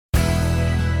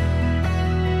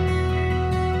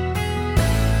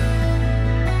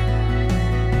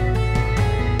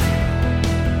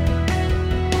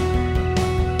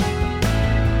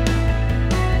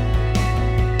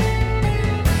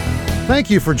Thank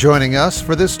you for joining us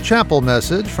for this chapel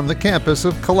message from the campus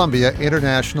of Columbia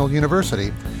International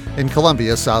University in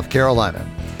Columbia, South Carolina.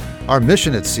 Our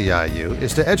mission at CIU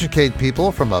is to educate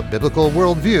people from a biblical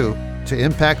worldview to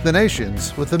impact the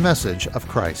nations with the message of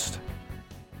Christ.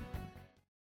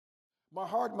 My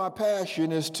heart, my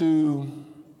passion is to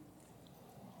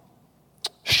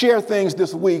share things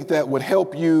this week that would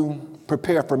help you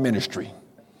prepare for ministry,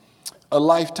 a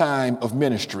lifetime of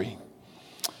ministry.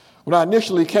 When I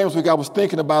initially came this week, I was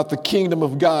thinking about the kingdom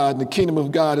of God, and the kingdom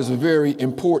of God is a very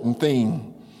important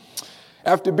thing.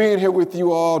 After being here with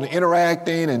you all and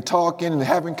interacting and talking and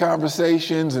having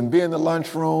conversations and being in the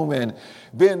lunchroom and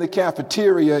being in the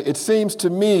cafeteria, it seems to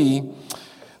me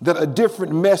that a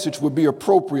different message would be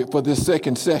appropriate for this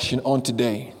second session on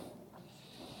today.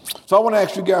 So I want to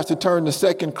ask you guys to turn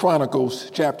to 2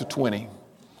 Chronicles chapter 20.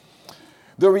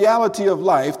 The reality of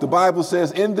life, the Bible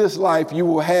says, in this life you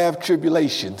will have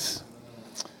tribulations,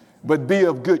 but be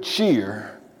of good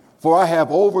cheer, for I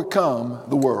have overcome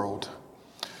the world.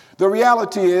 The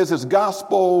reality is, as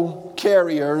gospel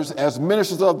carriers, as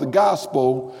ministers of the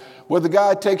gospel, whether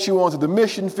God takes you onto the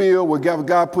mission field, whether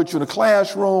God puts you in a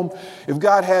classroom, if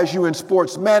God has you in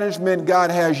sports management,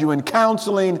 God has you in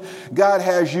counseling, God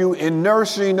has you in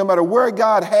nursing, no matter where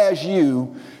God has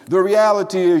you, the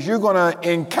reality is you're going to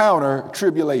encounter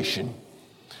tribulation.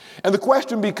 And the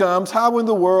question becomes, how in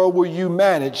the world will you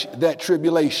manage that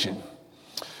tribulation?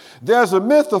 There's a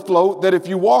myth afloat that if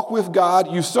you walk with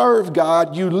God, you serve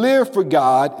God, you live for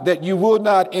God, that you will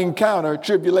not encounter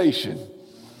tribulation.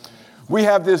 We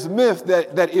have this myth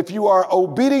that if you are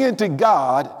obedient to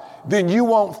God, then you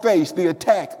won't face the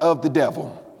attack of the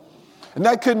devil. And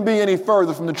that couldn't be any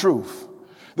further from the truth.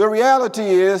 The reality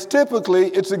is, typically,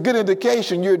 it's a good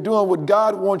indication you're doing what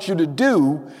God wants you to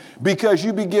do because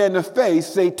you begin to face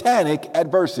satanic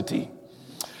adversity.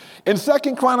 In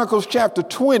 2 Chronicles chapter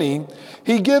 20,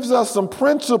 he gives us some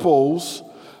principles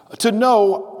to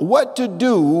know what to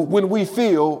do when we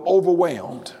feel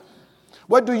overwhelmed.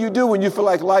 What do you do when you feel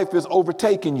like life is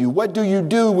overtaking you? What do you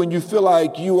do when you feel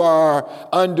like you are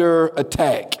under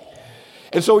attack?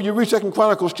 And so you read 2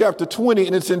 Chronicles chapter 20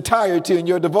 in its entirety in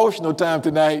your devotional time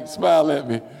tonight. Smile at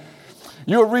me.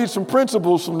 You'll read some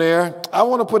principles from there. I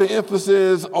want to put an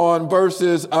emphasis on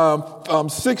verses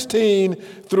 16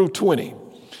 through 20.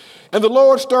 And the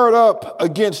Lord stirred up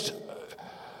against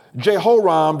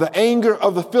Jehoram the anger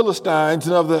of the Philistines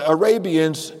and of the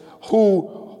Arabians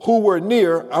who were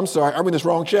near. I'm sorry, I'm in this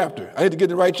wrong chapter. I need to get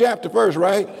the right chapter first,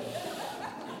 right?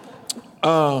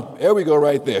 There we go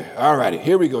right there. All righty,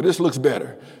 here we go. This looks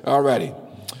better. All righty.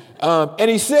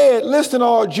 And he said, listen,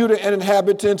 all Judah and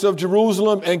inhabitants of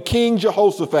Jerusalem and King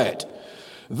Jehoshaphat.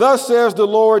 Thus says the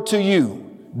Lord to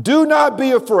you, do not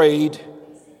be afraid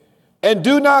and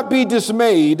do not be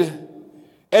dismayed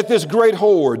at this great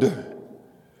horde.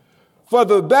 For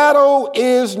the battle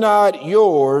is not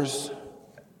yours,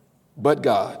 but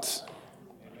God's.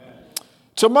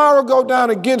 Tomorrow go down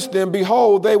against them.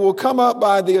 Behold, they will come up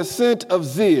by the ascent of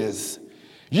Ziz.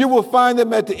 You will find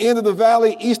them at the end of the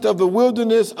valley east of the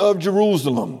wilderness of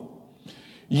Jerusalem.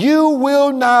 You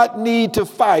will not need to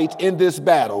fight in this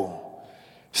battle.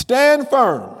 Stand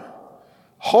firm,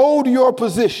 hold your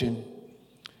position,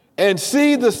 and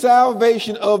see the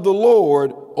salvation of the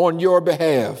Lord on your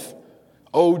behalf,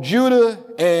 O Judah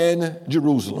and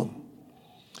Jerusalem.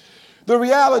 The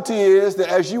reality is that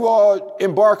as you all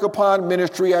embark upon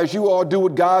ministry, as you all do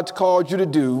what God's called you to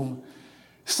do,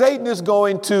 Satan is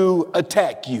going to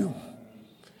attack you.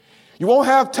 You won't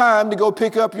have time to go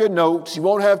pick up your notes. You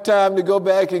won't have time to go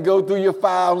back and go through your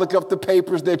file, look up the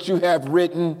papers that you have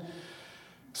written.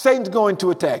 Satan's going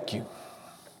to attack you.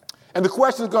 And the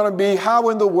question is going to be, how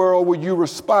in the world will you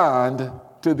respond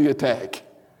to the attack?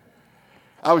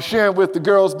 I was sharing with the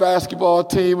girls' basketball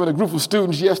team and a group of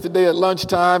students yesterday at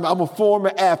lunchtime. I'm a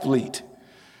former athlete,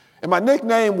 and my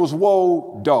nickname was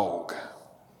Whoa Dog.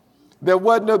 There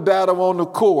wasn't a battle on the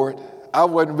court I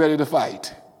wasn't ready to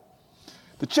fight.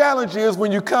 The challenge is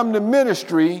when you come to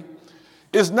ministry,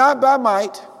 it's not by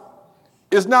might,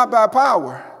 it's not by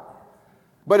power,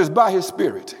 but it's by his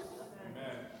Spirit.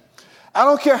 Amen. I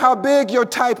don't care how big your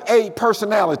type A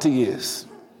personality is.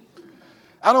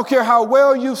 I don't care how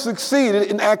well you've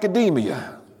succeeded in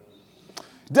academia.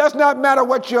 Does not matter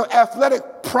what your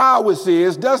athletic prowess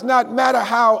is. Does not matter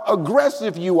how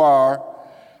aggressive you are.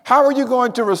 How are you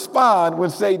going to respond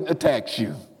when Satan attacks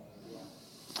you?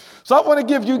 So I want to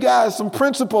give you guys some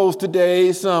principles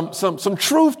today, some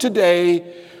truth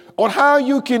today on how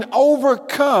you can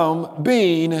overcome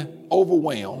being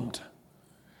overwhelmed.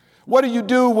 What do you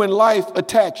do when life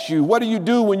attacks you? What do you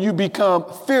do when you become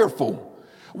fearful?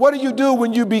 What do you do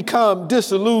when you become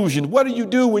disillusioned? What do you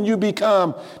do when you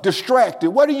become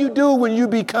distracted? What do you do when you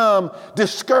become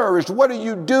discouraged? What do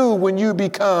you do when you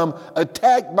become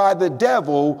attacked by the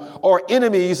devil or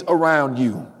enemies around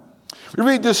you? We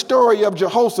read this story of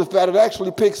Jehoshaphat. It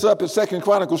actually picks up in 2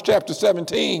 Chronicles chapter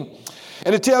 17.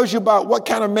 And it tells you about what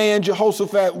kind of man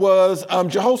Jehoshaphat was.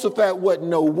 Jehoshaphat wasn't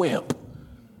no wimp.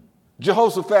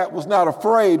 Jehoshaphat was not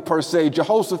afraid per se.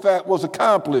 Jehoshaphat was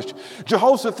accomplished.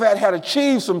 Jehoshaphat had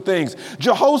achieved some things.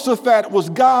 Jehoshaphat was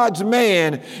God's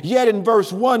man. Yet in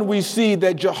verse 1, we see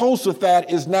that Jehoshaphat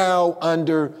is now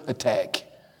under attack.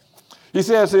 He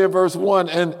says here in verse 1,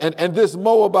 and this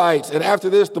Moabites, and after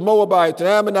this the Moabites and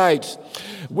Ammonites,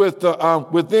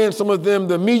 within some of them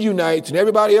the Meunites and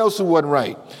everybody else who wasn't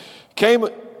right,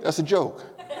 that's a joke.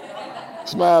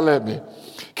 Smile at me.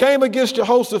 Came against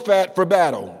Jehoshaphat for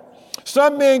battle.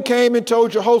 Some men came and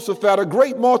told Jehoshaphat, a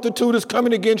great multitude is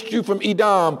coming against you from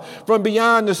Edom, from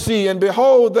beyond the sea. And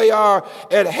behold, they are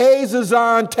at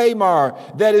Hazazon Tamar,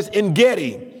 that is En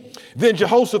Gedi. Then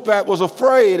Jehoshaphat was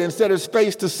afraid and set his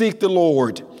face to seek the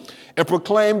Lord and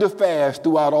proclaimed a fast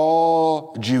throughout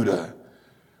all Judah.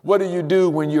 What do you do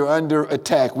when you're under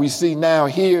attack? We see now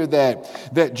here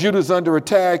that Judah's under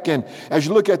attack. And as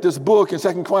you look at this book in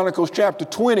 2 Chronicles chapter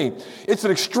 20, it's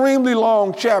an extremely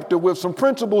long chapter with some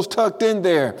principles tucked in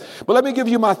there. But let me give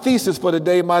you my thesis for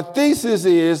today. My thesis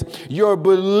is your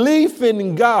belief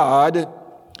in God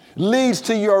leads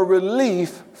to your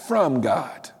relief from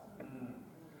God.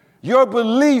 Your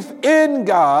belief in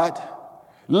God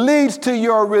leads to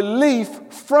your relief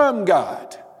from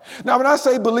God. Now, when I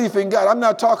say belief in God, I'm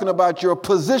not talking about your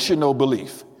positional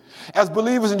belief. As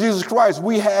believers in Jesus Christ,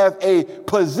 we have a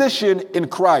position in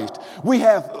Christ. We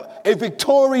have a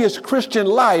victorious Christian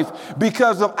life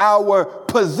because of our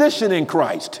position in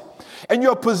Christ. And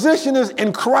your position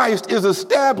in Christ is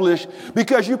established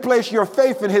because you place your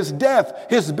faith in his death,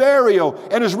 his burial,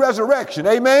 and his resurrection.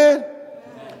 Amen?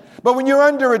 But when you're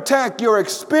under attack, your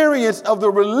experience of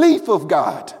the relief of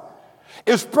God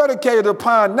is predicated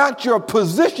upon not your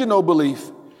positional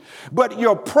belief, but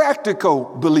your practical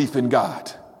belief in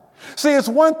God. See, it's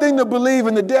one thing to believe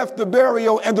in the death, the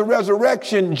burial, and the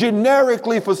resurrection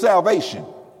generically for salvation.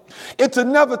 It's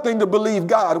another thing to believe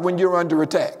God when you're under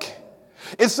attack.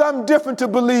 It's something different to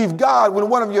believe God when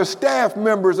one of your staff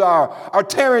members are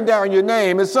tearing down your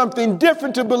name. It's something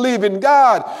different to believe in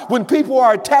God when people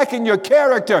are attacking your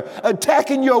character,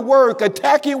 attacking your work,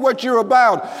 attacking what you're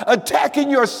about, attacking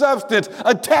your substance,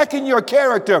 attacking your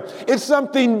character. It's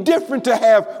something different to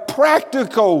have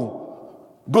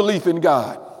practical belief in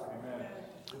God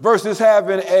versus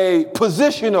having a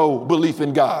positional belief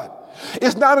in God.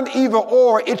 It's not an either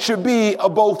or, it should be a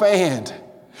both and.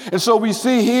 And so we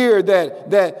see here that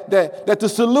the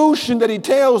solution that he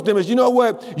tells them is, you know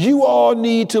what? You all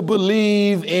need to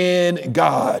believe in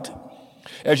God.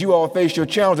 As you all face your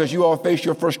challenges, as you all face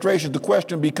your frustrations, the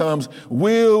question becomes,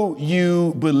 will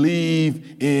you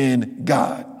believe in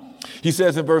God? He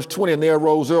says in verse 20, and they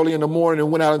arose early in the morning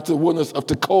and went out into the wilderness of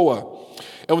Tekoa.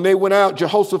 And when they went out,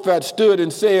 Jehoshaphat stood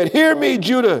and said, hear me,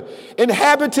 Judah,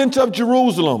 inhabitants of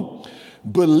Jerusalem.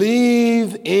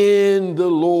 Believe in the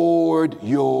Lord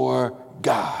your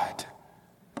God.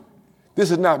 This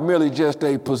is not merely just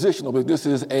a positional belief.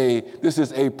 This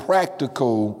is a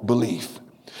practical belief.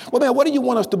 Well, man, what do you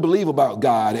want us to believe about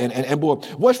God? And boy,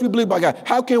 what should we believe about God?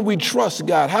 How can we trust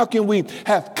God? How can we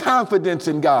have confidence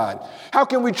in God? How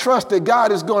can we trust that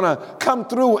God is going to come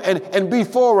through and be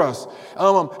for us?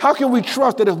 How can we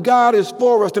trust that if God is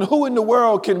for us, then who in the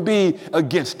world can be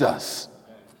against us?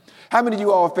 How many of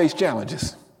you all face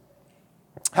challenges?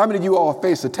 How many of you all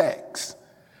face attacks?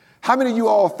 How many of you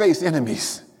all face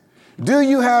enemies? Do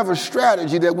you have a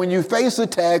strategy that when you face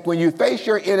attack, when you face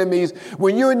your enemies,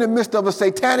 when you're in the midst of a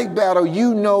satanic battle,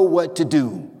 you know what to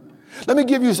do? Let me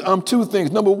give you two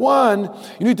things. Number one,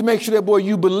 you need to make sure that, boy,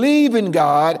 you believe in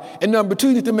God. And number two,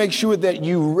 you need to make sure that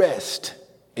you rest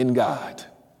in God.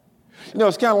 You know,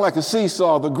 it's kind of like a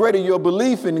seesaw. The greater your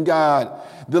belief in God,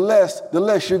 the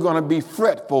less you're going to be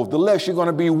fretful, the less you're going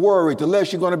to be worried, the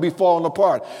less you're going to be falling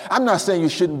apart. I'm not saying you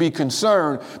shouldn't be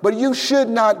concerned, but you should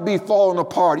not be falling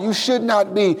apart. You should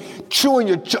not be chewing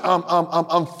your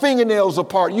fingernails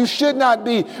apart. You should not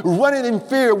be running in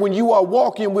fear when you are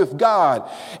walking with God.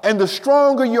 And the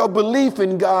stronger your belief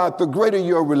in God, the greater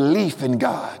your relief in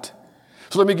God.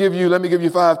 So let me give you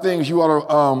 5 things you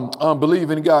ought to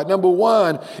believe in God. Number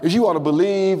one is you ought to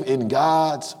believe in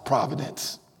God's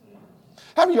providence.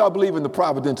 How many of y'all believe in the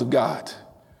providence of God?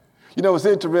 You know, it's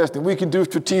interesting. We can do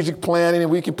strategic planning and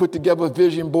we can put together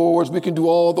vision boards. We can do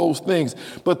all those things.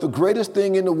 But the greatest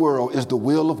thing in the world is the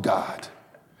will of God.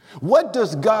 What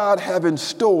does God have in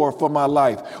store for my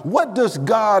life? What does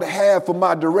God have for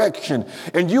my direction?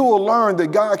 And you will learn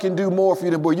that God can do more for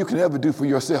you than you can ever do for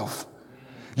yourself.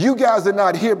 You guys are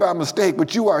not here by mistake,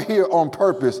 but you are here on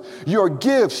purpose. Your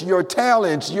gifts, your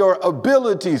talents, your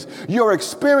abilities, your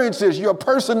experiences, your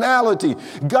personality.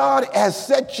 God has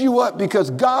set you up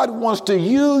because God wants to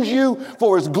use you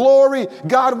for his glory.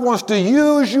 God wants to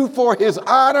use you for his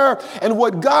honor. And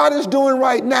what God is doing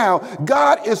right now,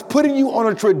 God is putting you on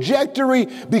a trajectory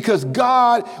because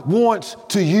God wants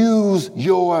to use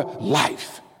your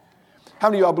life. How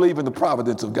many of y'all believe in the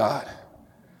providence of God?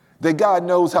 That God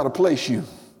knows how to place you.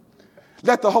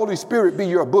 Let the Holy Spirit be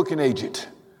your booking agent.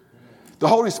 The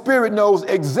Holy Spirit knows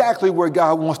exactly where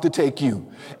God wants to take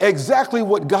you, exactly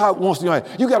what God wants to do.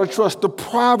 You got to trust the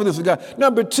providence of God.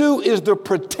 Number 2 is the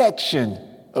protection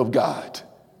of God.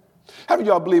 How many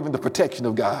of y'all believe in the protection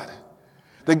of God?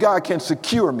 That God can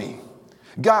secure me.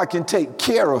 God can take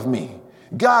care of me.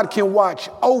 God can watch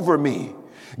over me.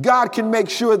 God can make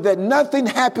sure that nothing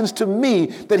happens to me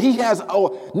that he has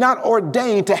not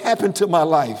ordained to happen to my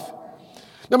life.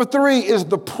 Number 3 is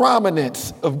the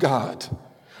prominence of God.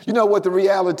 You know what the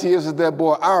reality is that,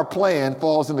 boy, our plan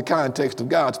falls in the context of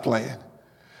God's plan.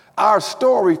 Our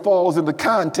story falls in the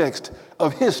context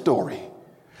of his story.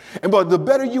 But the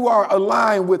better you are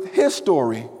aligned with his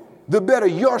story, the better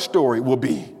your story will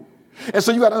be. And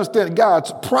so you got to understand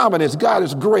God's prominence. God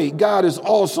is great. God is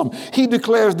awesome. He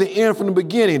declares the end from the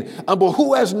beginning. But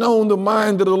who has known the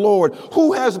mind of the Lord?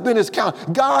 Who has been his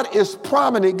counsel? God is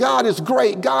prominent. God is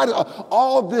great.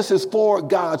 All this is for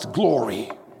God's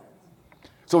glory.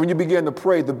 So when you begin to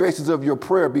pray, the basis of your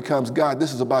prayer becomes, God,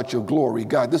 this is about your glory.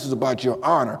 God, this is about your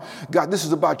honor. God, this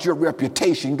is about your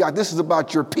reputation. God, this is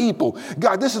about your people.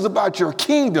 God, this is about your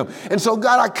kingdom. And so,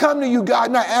 God, I come to you, God,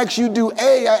 and I ask you do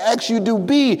A, I ask you do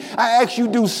B, I ask you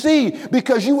do C,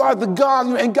 because you are the God,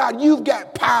 and God, you've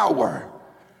got power.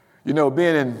 You know,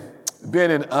 being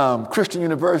in Christian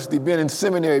university, being in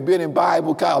seminary, being in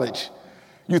Bible college,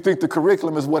 you think the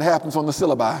curriculum is what happens on the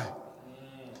syllabi.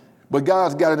 But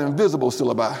God's got an invisible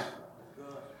syllabi.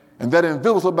 And that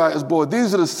invisible syllabi is, boy,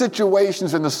 these are the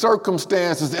situations and the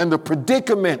circumstances and the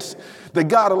predicaments that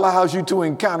God allows you to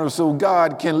encounter so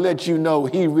God can let you know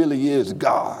he really is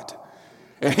God.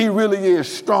 And he really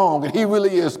is strong and he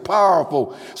really is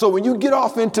powerful. So when you get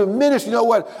off into ministry, you know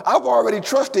what? I've already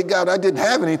trusted God. I didn't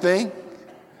have anything.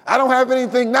 I don't have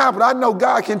anything now, but I know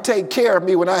God can take care of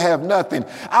me when I have nothing.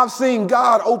 I've seen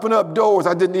God open up doors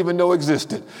I didn't even know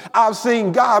existed. I've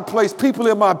seen God place people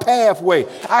in my pathway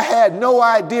I had no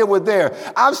idea were there.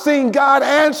 I've seen God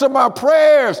answer my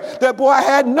prayers that, boy, I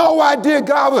had no idea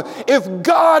God was. If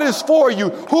God is for you,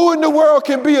 who in the world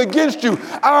can be against you?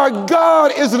 Our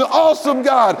God is an awesome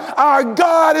God. Our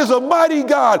God is a mighty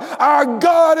God. Our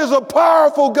God is a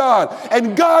powerful God.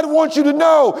 And God wants you to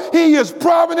know he is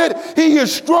prominent, he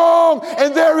is strong,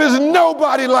 and there is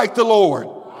nobody like the Lord.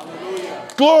 Hallelujah.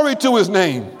 Glory to his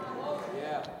name.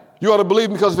 You ought to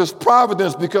believe because of his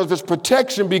providence, because of his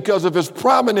protection, because of his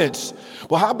prominence.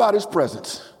 Well, how about his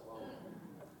presence?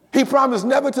 He promised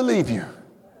never to leave you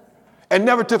and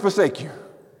never to forsake you.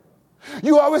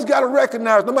 You always got to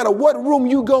recognize, no matter what room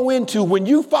you go into, when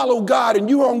you follow God and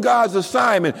you're on God's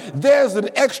assignment, there's an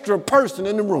extra person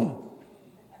in the room.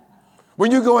 When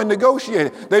you go and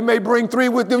negotiate, they may bring 3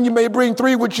 with them, you may bring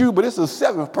 3 with you, but it's a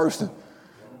 7th person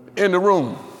in the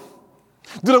room.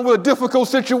 Dealing with a difficult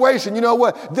situation, you know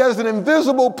what? There's an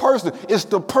invisible person. It's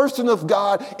the person of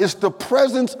God. It's the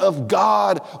presence of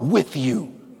God with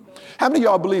you. How many of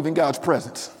y'all believe in God's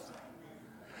presence?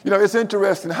 You know, it's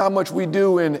interesting how much we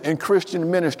do in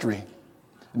Christian ministry,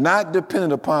 not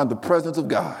dependent upon the presence of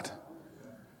God.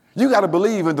 You got to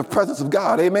believe in the presence of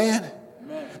God, amen?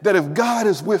 That if God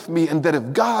is with me and that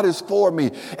if God is for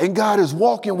me and God is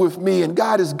walking with me and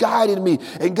God is guiding me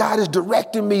and God is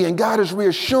directing me and God is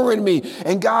reassuring me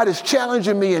and God is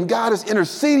challenging me and God is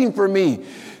interceding for me,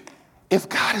 if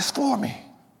God is for me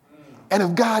and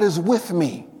if God is with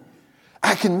me,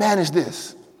 I can manage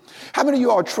this. How many of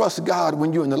you all trust God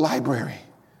when you're in the library?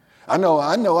 I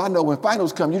know. When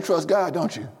finals come, you trust God,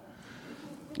 don't you?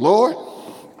 Lord,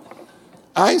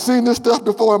 I ain't seen this stuff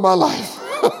before in my life.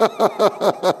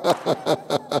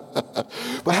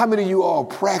 But how many of you all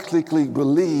practically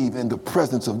believe in the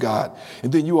presence of God?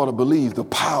 And then you ought to believe the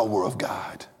power of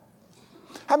God.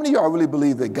 How many of y'all really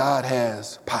believe that God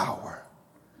has power?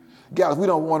 Guys, we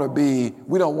don't want to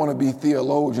be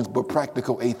theologians, but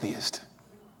practical atheists.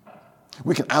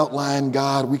 We can outline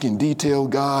God. We can detail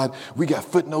God. We got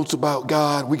footnotes about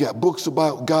God. We got books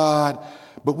about God,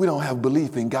 but we don't have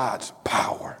belief in God's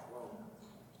power.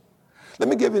 Let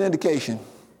me give you an indication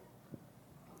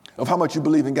of how much you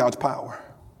believe in God's power.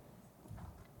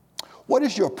 What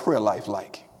is your prayer life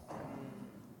like?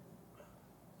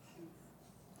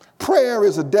 Prayer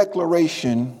is a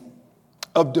declaration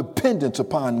of dependence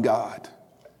upon God.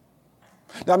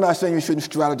 Now, I'm not saying you shouldn't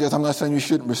strategize. I'm not saying you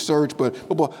shouldn't research, but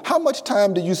how much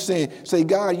time do you say,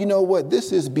 God, you know what?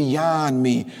 This is beyond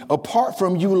me. Apart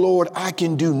from you, Lord, I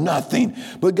can do nothing.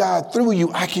 But God, through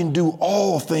you, I can do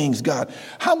all things, God.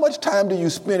 How much time do you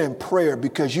spend in prayer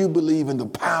because you believe in the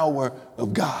power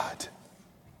of God?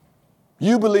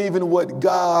 You believe in what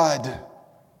God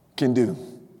can do.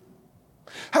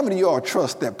 How many of y'all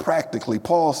trust that practically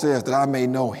Paul says that I may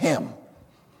know him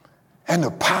and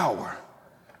the power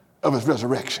of his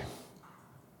resurrection?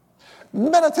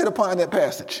 Meditate upon that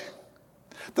passage.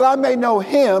 That I may know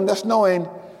him, that's knowing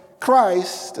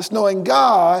Christ, that's knowing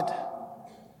God.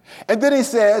 And then he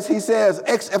says,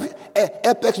 ex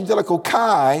evangelical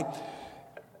Kai,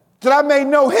 that I may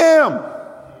know him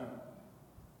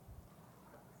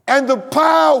and the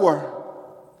power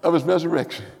of his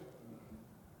resurrection.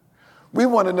 We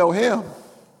want to know him,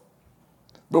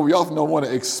 but we often don't want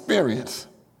to experience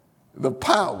the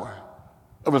power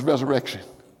of his resurrection.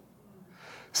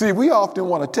 See, we often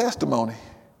want a testimony,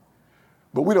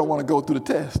 but we don't want to go through the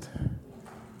test.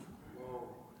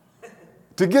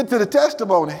 To get to the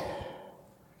testimony,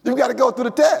 you've got to go through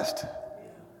the test.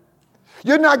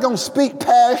 You're not going to speak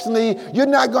passionately. You're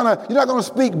not going to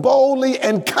speak boldly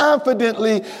and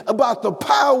confidently about the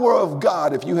power of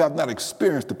God if you have not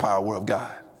experienced the power of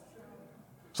God.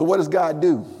 So what does God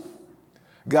do?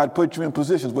 God puts you in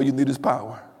positions where you need his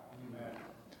power.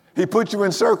 He puts you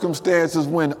in circumstances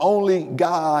when only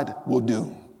God will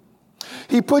do.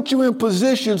 He put you in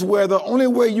positions where the only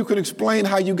way you could explain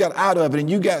how you got out of it and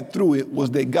you got through it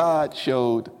was that God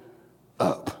showed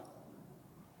up.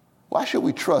 Why should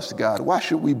we trust God? Why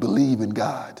should we believe in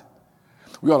God?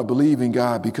 We ought to believe in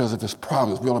God because of his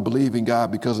promise. We ought to believe in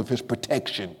God because of his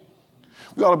protection.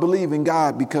 We ought to believe in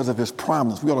God because of his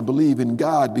promise. We ought to believe in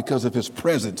God because of his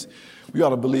presence. We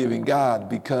ought to believe in God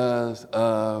because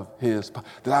of that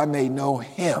I may know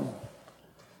him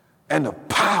and the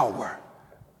power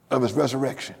of his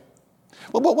resurrection.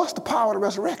 Well, but what's the power of the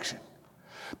resurrection?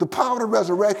 The power of the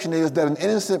resurrection is that an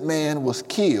innocent man was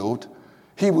killed,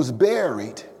 he was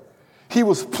buried, he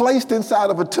was placed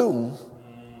inside of a tomb.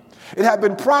 It had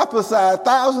been prophesied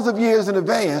thousands of years in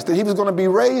advance that he was going to be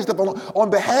raised up on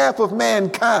behalf of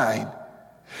mankind.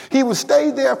 He would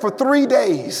stay there for 3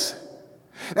 days.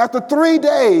 After 3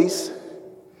 days,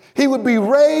 he would be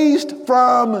raised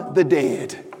from the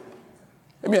dead.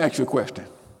 Let me ask you a question.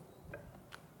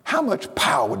 How much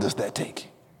power does that take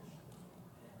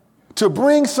to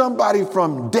bring somebody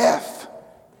from death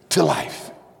to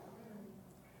life?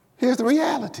 Here's the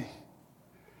reality.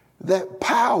 That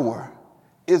power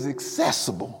is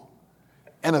accessible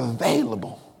and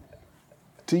available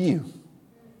to you.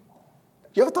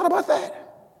 You ever thought about that?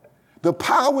 The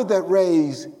power that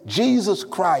raised Jesus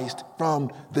Christ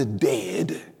from the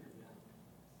dead,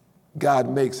 God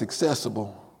makes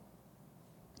accessible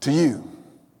to you.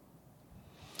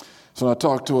 So I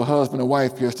talked to a husband and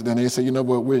wife yesterday, and they said, you know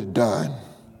what, we're done.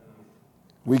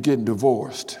 We're getting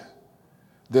divorced.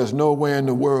 There's nowhere in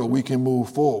the world we can move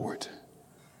forward.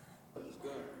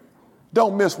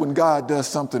 Don't miss when God does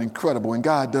something incredible, and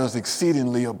God does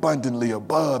exceedingly abundantly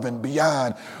above and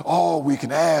beyond all we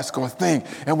can ask or think.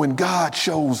 And when God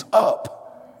shows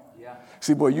up,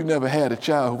 see, boy, you never had a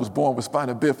child who was born with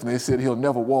spina bifida. They said he'll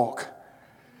never walk.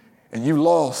 And you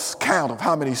lost count of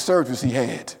how many surgeries he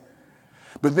had.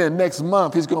 But then next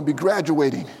month, he's going to be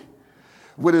graduating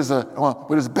with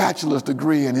his bachelor's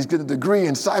degree, and he's getting a degree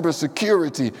in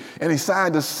cybersecurity, and he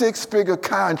signed a 6-figure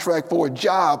contract for a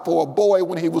job for a boy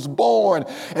when he was born,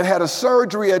 and had a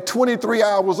surgery at 23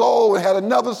 hours old, and had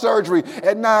another surgery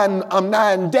at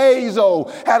 9 days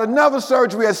old, had another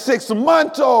surgery at 6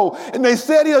 months old, and they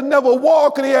said he'll never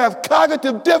walk and he have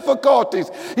cognitive difficulties.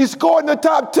 He scored in the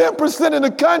top 10% in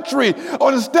the country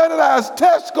on the standardized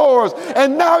test scores,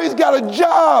 and now he's got a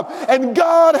job, and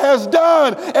God has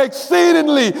done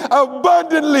exceedingly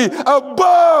abundantly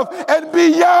above and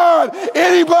beyond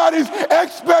anybody's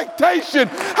expectation.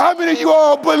 How many of you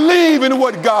all believe in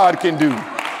what God can do?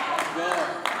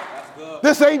 That's good.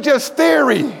 This ain't just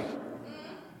theory.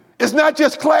 It's not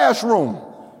just classroom.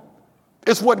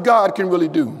 It's what God can really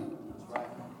do.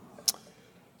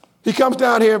 He comes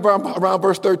down here around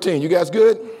verse 13. You guys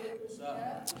good?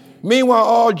 Meanwhile,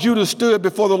 all Judah stood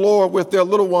before the Lord with their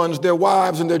little ones, their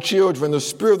wives, and their children. The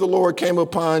Spirit of the Lord came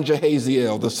upon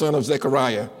Jahaziel, the son of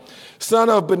Zechariah, son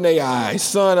of Benai,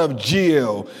 son of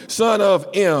Jeiel, son of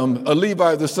Im, a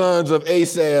Levite, the sons of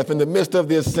Asaph, in the midst of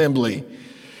the assembly.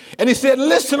 And he said,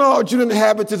 listen, all Judah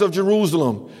inhabitants of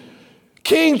Jerusalem.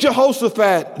 King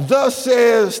Jehoshaphat, thus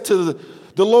says to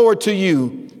the Lord to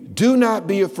you, do not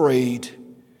be afraid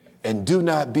and do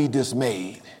not be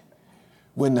dismayed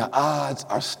when the odds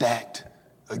are stacked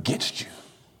against you.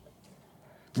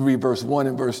 If you read verse 1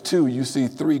 and verse 2, you see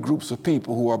three groups of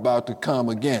people who are about to come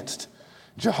against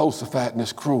Jehoshaphat and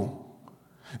his crew.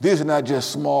 These are not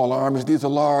just small armies, these are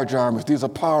large armies, these are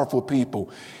powerful people.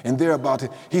 And they're about to,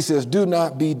 he says, do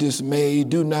not be dismayed,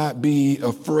 do not be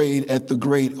afraid at the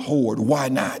great horde. Why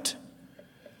not?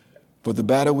 For the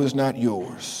battle is not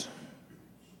yours,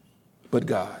 but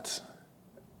God's.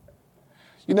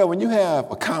 You know, when you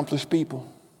have accomplished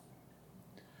people,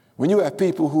 when you have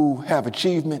people who have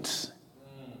achievements,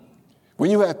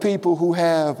 when you have people who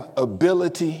have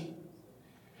ability,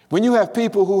 when you have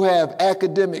people who have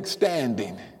academic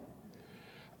standing,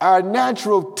 our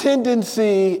natural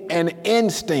tendency and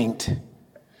instinct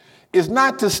is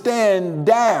not to stand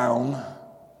down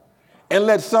and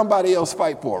let somebody else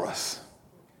fight for us.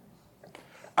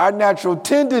 Our natural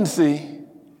tendency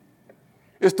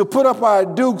is to put up our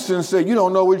dukes and say, you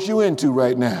don't know what you're into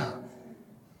right now.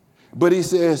 But he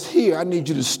says, here, I need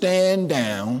you to stand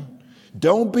down.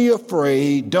 Don't be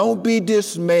afraid. Don't be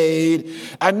dismayed.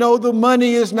 I know the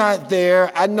money is not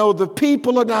there. I know the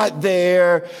people are not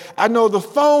there. I know the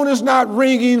phone is not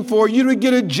ringing for you to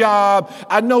get a job.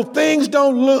 I know things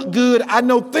don't look good. I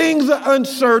know things are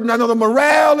uncertain. I know the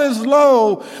morale is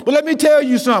low. But let me tell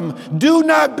you something. Do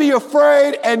not be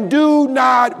afraid and do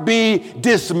not be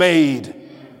dismayed.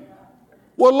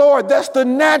 Well, Lord, that's the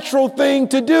natural thing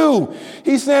to do.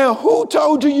 He's saying, who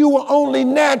told you you were only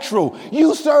natural?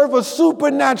 You serve a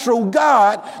supernatural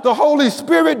God. The Holy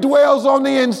Spirit dwells on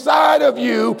the inside of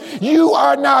you. You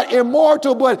are not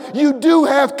immortal, but you do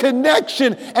have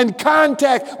connection and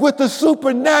contact with the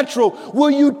supernatural.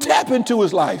 Will you tap into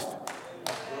his life?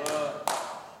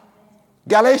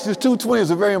 Galatians 2:20 is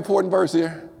a very important verse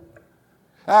here.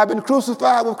 I've been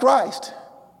crucified with Christ.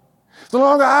 No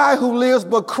longer I who lives,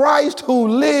 but Christ who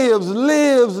lives. It's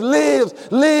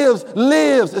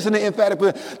in the emphatic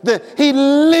that he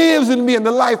lives in me, and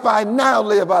the life I now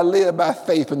live, I live by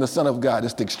faith in the Son of God.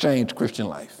 It's the exchange Christian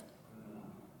life.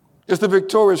 It's the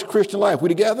victorious Christian life. We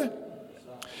together?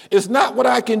 It's not what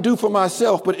I can do for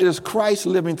myself, but it is Christ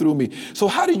living through me. So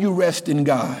how do you rest in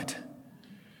God?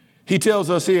 He tells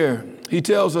us here, he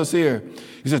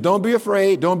says, don't be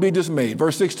afraid, don't be dismayed.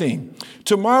 Verse 16,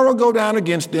 tomorrow go down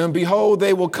against them. Behold,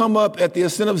 they will come up at the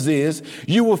ascent of Ziz.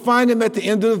 You will find them at the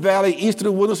end of the valley, east of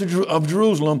the wilderness of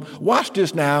Jerusalem. Watch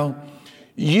this now.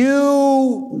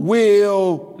 You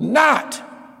will not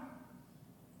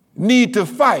need to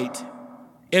fight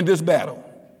in this battle.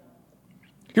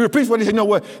 He repeats what he said, you know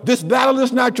what? This battle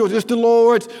is not yours, it's the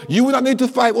Lord's. You will not need to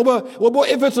fight. Well, boy,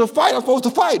 if it's a fight, I'm supposed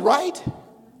to fight, right?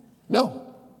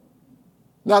 No,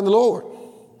 not in the Lord.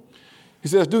 He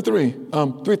says, do three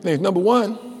things. Number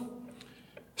one,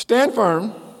 stand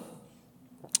firm.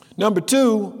 Number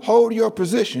two, hold your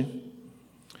position.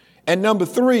 And number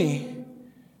three,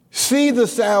 see the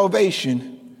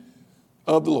salvation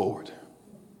of the Lord.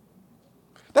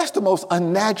 That's the most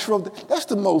unnatural, that's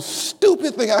the most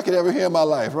stupid thing I could ever hear in my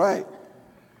life, right?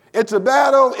 It's a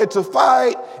battle. It's a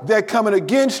fight. They're coming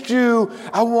against you.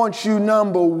 I want you,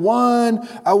 number one,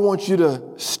 I want you to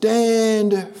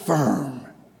stand firm.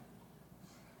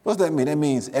 What does that mean? That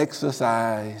means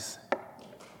exercise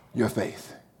your faith.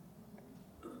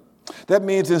 That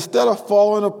means instead of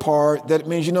falling apart, that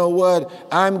means, you know what?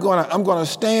 I'm gonna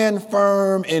stand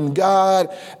firm in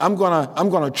God. I'm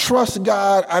gonna trust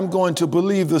God. I'm going to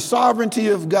believe the sovereignty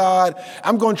of God.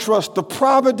 I'm going to trust the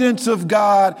providence of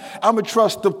God. I'm going to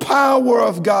trust the power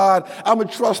of God. I'm going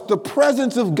to trust the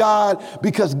presence of God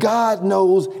because God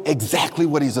knows exactly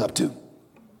what he's up to.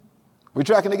 We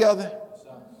tracking together?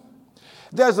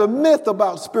 There's a myth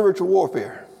about spiritual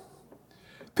warfare.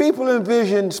 People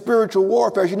envision spiritual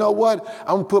warfare. You know what? I'm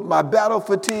going to put my battle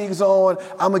fatigues on.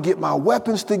 I'm going to get my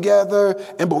weapons together.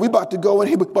 But we're about to go in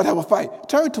here. We're about to have a fight.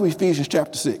 Turn to Ephesians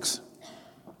chapter 6.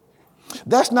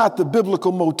 That's not the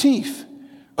biblical motif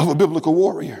of a biblical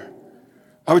warrior.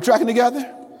 Are we tracking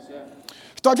together?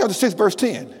 Start chapter 6, verse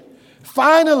 10.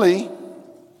 Finally,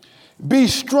 be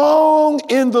strong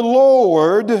in the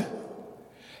Lord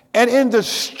and in the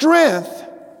strength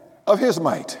of his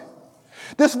might.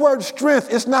 This word strength,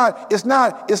 it's not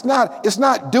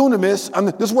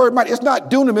dunamis. This word might, it's not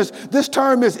dunamis. This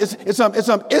term is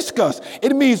iskus.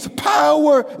 It means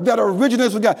power that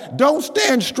originates with God. Don't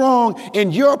stand strong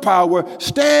in your power.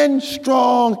 Stand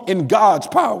strong in God's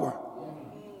power.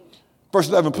 Verse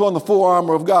 11, put on the full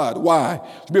armor of God. Why?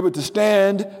 To be able to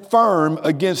stand firm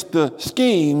against the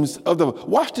schemes of the,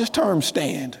 watch this term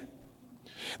stand.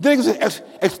 Then there's an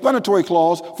explanatory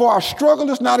clause, for our struggle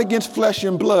is not against flesh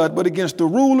and blood, but against the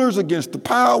rulers, against the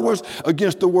powers,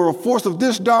 against the world force of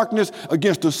this darkness,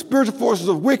 against the spiritual forces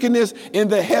of wickedness in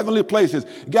the heavenly places.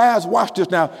 Guys, watch this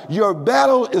now. Your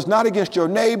battle is not against your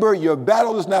neighbor. Your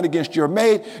battle is not against your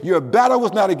mate. Your battle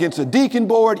was not against a deacon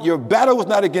board. Your battle was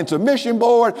not against a mission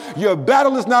board. Your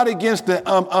battle is not against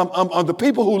the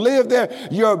people who live there.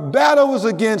 Your battle is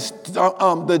against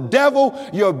the devil.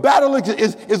 Your battle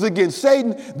is against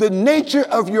Satan. The nature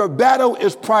of your battle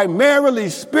is primarily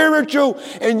spiritual,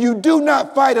 and you do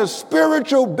not fight a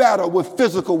spiritual battle with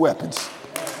physical weapons.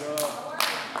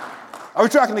 Are we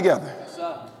tracking together?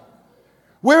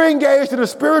 We're engaged in a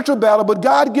spiritual battle, but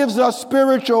God gives us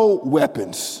spiritual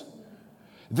weapons.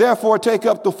 Therefore, take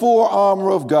up the full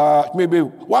armor of God. Maybe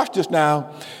watch this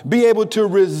now. Be able to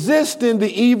resist in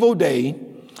the evil day.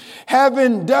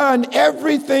 Having done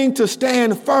everything to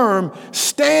stand firm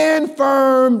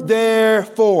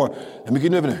therefore. Let me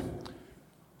get over there.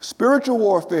 Spiritual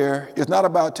warfare is not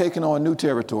about taking on new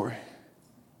territory.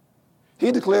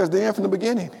 He declares the end from the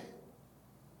beginning.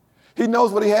 He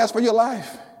knows what he has for your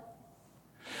life.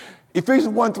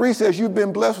 Ephesians 1:3 says you've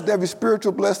been blessed with every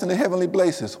spiritual blessing in heavenly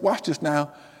places. Watch this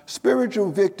now. Spiritual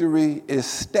victory is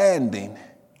standing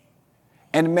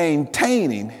and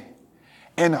maintaining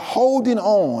and holding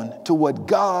on to what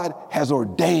God has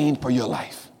ordained for your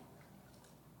life.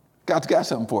 God's got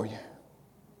something for you.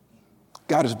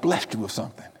 God has blessed you with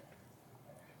something.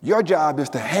 Your job is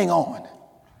to hang on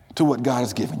to what God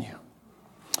has given you.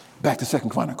 Back to 2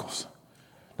 Chronicles.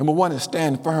 Number 1 is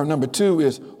stand firm. Number 2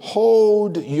 is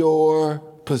hold your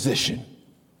position.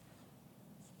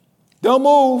 Don't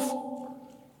move.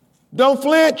 Don't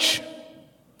flinch.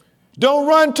 Don't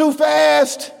run too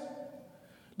fast.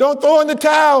 Don't throw in the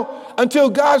towel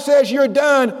until God says you're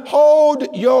done.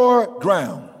 Hold your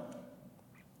ground.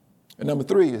 And number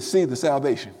 3 is see the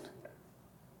salvation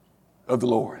of the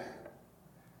Lord.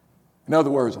 In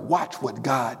other words, watch what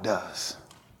God does.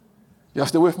 Y'all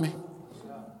still with me?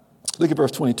 Look at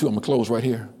verse 22. I'm going to close right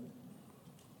here.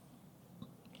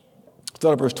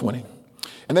 Start at verse 20.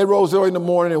 And they rose early in the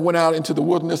morning and went out into the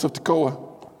wilderness of Tekoa.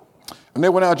 And they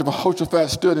went out, Jehoshaphat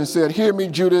stood and said, hear me,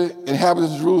 Judah,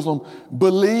 inhabitants of Jerusalem,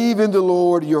 believe in the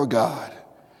Lord your God,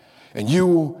 and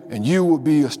you will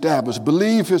be established.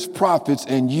 Believe his prophets,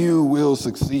 and you will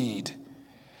succeed.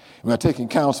 And by taking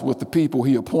counsel with the people,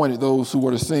 he appointed those who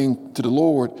were to sing to the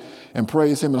Lord and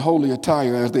praise him in holy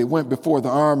attire as they went before the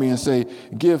army and say,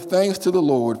 give thanks to the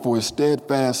Lord, for his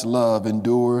steadfast love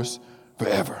endures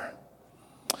forever.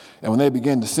 And when they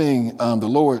began to sing, the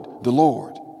Lord, the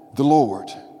Lord, the Lord,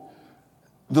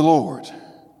 the Lord.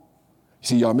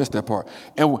 See, y'all missed that part.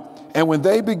 And when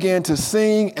they began to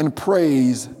sing and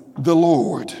praise the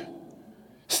Lord,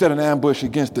 set an ambush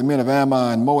against the men of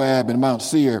Ammon, Moab, and Mount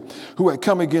Seir, who had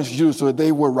come against Judah, so that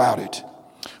they were routed.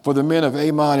 For the men of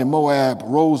Ammon and Moab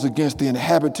rose against the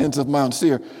inhabitants of Mount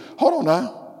Seir. Hold on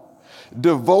now.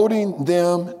 Devoting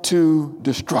them to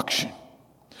destruction.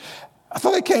 I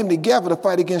thought they came together to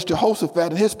fight against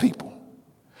Jehoshaphat and his people.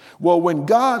 Well, when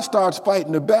God starts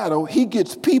fighting the battle, he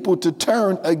gets people to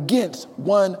turn against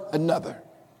one another.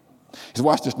 He says,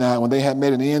 watch this now. When they had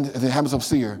made an end of the inhabitants of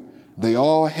Seir, they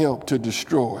all helped to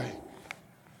destroy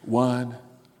one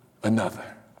another.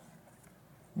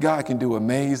 God can do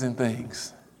amazing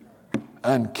things,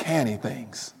 uncanny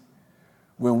things,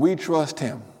 when we trust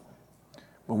him,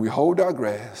 when we hold our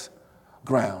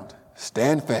ground,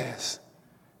 stand fast,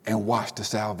 and watch the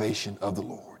salvation of the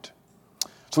Lord.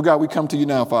 So, God, we come to you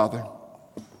now, Father,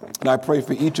 and I pray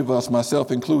for each of us,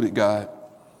 myself included, God.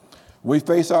 We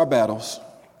face our battles.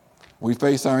 We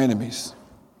face our enemies.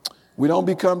 We don't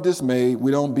become dismayed.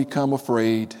 We don't become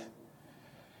afraid.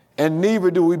 And neither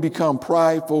do we become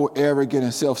prideful, arrogant,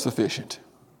 and self-sufficient.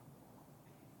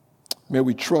 May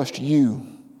we trust you.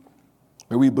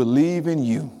 May we believe in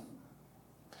you,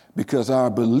 because our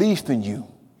belief in you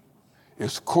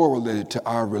is correlated to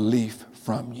our relief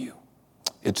from you.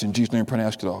 It's in Jesus' name, pray and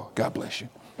ask it all. God bless you.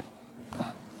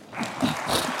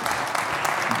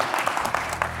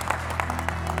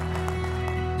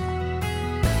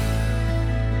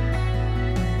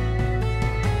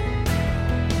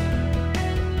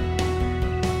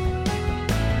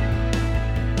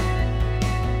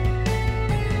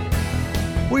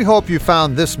 We hope you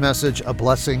found this message a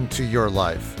blessing to your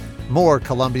life. More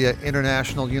Columbia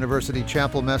International University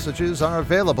Chapel messages are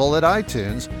available at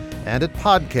iTunes and at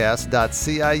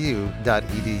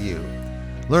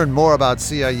podcast.ciu.edu. Learn more about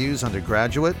CIU's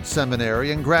undergraduate,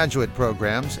 seminary, and graduate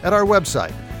programs at our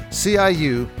website,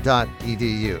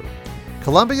 ciu.edu.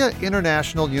 Columbia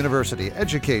International University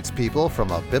educates people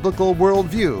from a biblical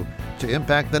worldview to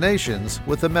impact the nations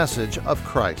with the message of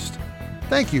Christ.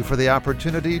 Thank you for the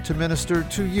opportunity to minister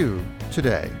to you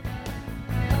today.